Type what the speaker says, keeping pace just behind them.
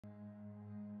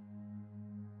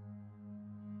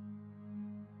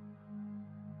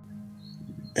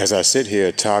As I sit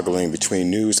here toggling between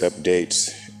news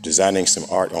updates, designing some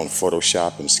art on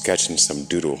Photoshop, and sketching some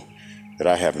doodle that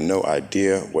I have no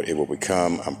idea what it will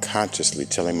become, I'm consciously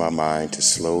telling my mind to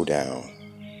slow down.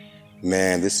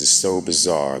 Man, this is so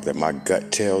bizarre that my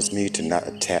gut tells me to not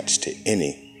attach to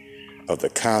any of the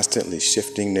constantly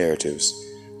shifting narratives,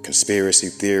 conspiracy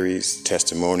theories,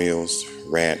 testimonials,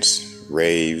 rants,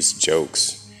 raves,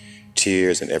 jokes,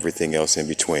 tears, and everything else in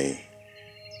between.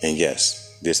 And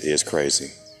yes, this is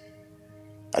crazy.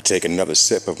 I take another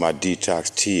sip of my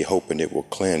detox tea, hoping it will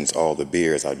cleanse all the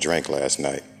beers I drank last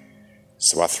night.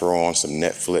 So I throw on some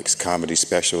Netflix comedy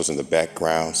specials in the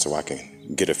background so I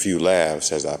can get a few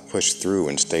laughs as I push through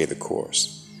and stay the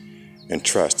course. And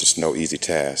trust, it's no easy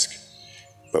task,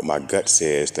 but my gut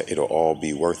says that it'll all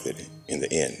be worth it in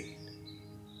the end.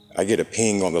 I get a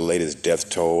ping on the latest death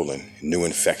toll and new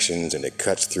infections, and it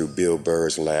cuts through Bill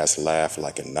Burr's last laugh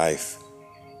like a knife.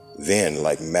 Then,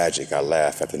 like magic, I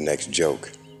laugh at the next joke.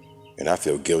 And I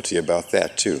feel guilty about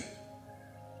that too.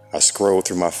 I scroll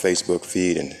through my Facebook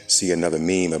feed and see another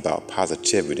meme about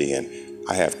positivity, and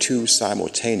I have two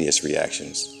simultaneous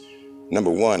reactions.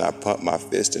 Number one, I pump my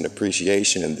fist in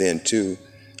appreciation, and then two,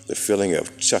 the feeling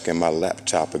of chucking my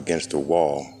laptop against the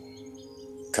wall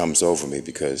comes over me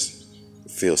because it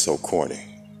feels so corny.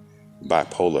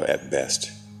 Bipolar at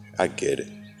best. I get it.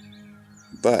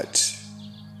 But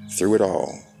through it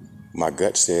all, my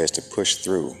gut says to push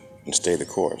through and stay the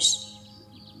course.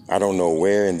 I don't know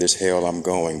where in this hell I'm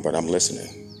going, but I'm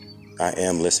listening. I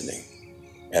am listening.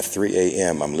 At 3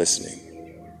 a.m., I'm listening.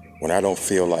 When I don't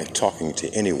feel like talking to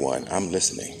anyone, I'm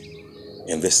listening.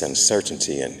 In this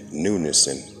uncertainty and newness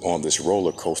and on this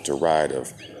roller coaster ride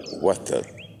of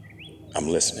I'm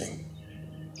listening.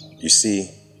 You see,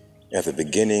 at the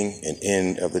beginning and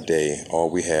end of the day, all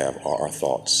we have are our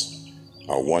thoughts.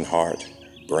 Our one heart,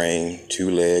 brain,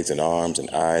 two legs and arms and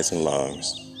eyes and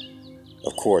lungs.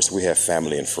 Of course, we have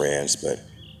family and friends, but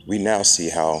we now see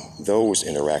how those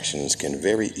interactions can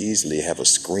very easily have a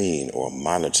screen or a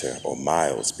monitor or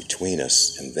miles between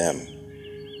us and them.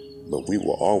 But we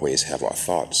will always have our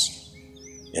thoughts.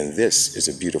 And this is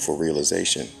a beautiful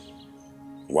realization.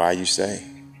 Why, you say?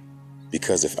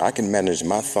 Because if I can manage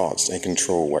my thoughts and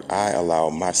control what I allow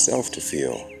myself to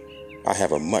feel, I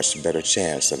have a much better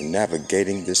chance of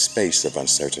navigating this space of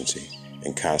uncertainty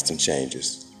and constant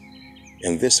changes.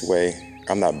 In this way,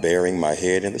 I'm not burying my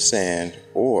head in the sand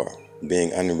or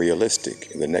being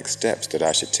unrealistic in the next steps that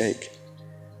I should take.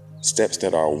 Steps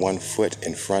that are one foot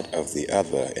in front of the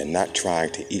other and not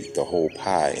trying to eat the whole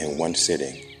pie in one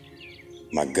sitting.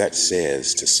 My gut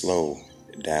says to slow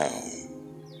down.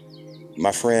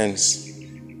 My friends,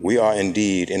 we are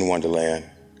indeed in Wonderland.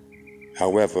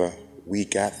 However, we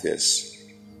got this.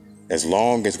 As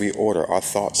long as we order our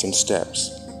thoughts and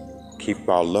steps, keep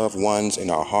our loved ones in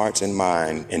our hearts and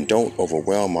mind, and don't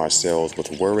overwhelm ourselves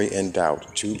with worry and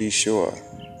doubt, to be sure,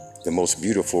 the most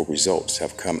beautiful results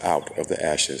have come out of the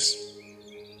ashes.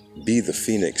 Be the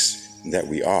phoenix that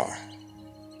we are.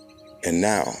 And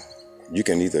now, you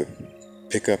can either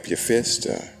pick up your fist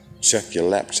or chuck your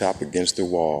laptop against the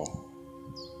wall.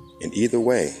 In either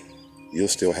way, you'll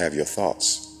still have your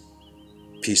thoughts.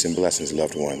 Peace and blessings,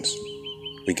 loved ones.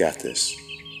 We got this.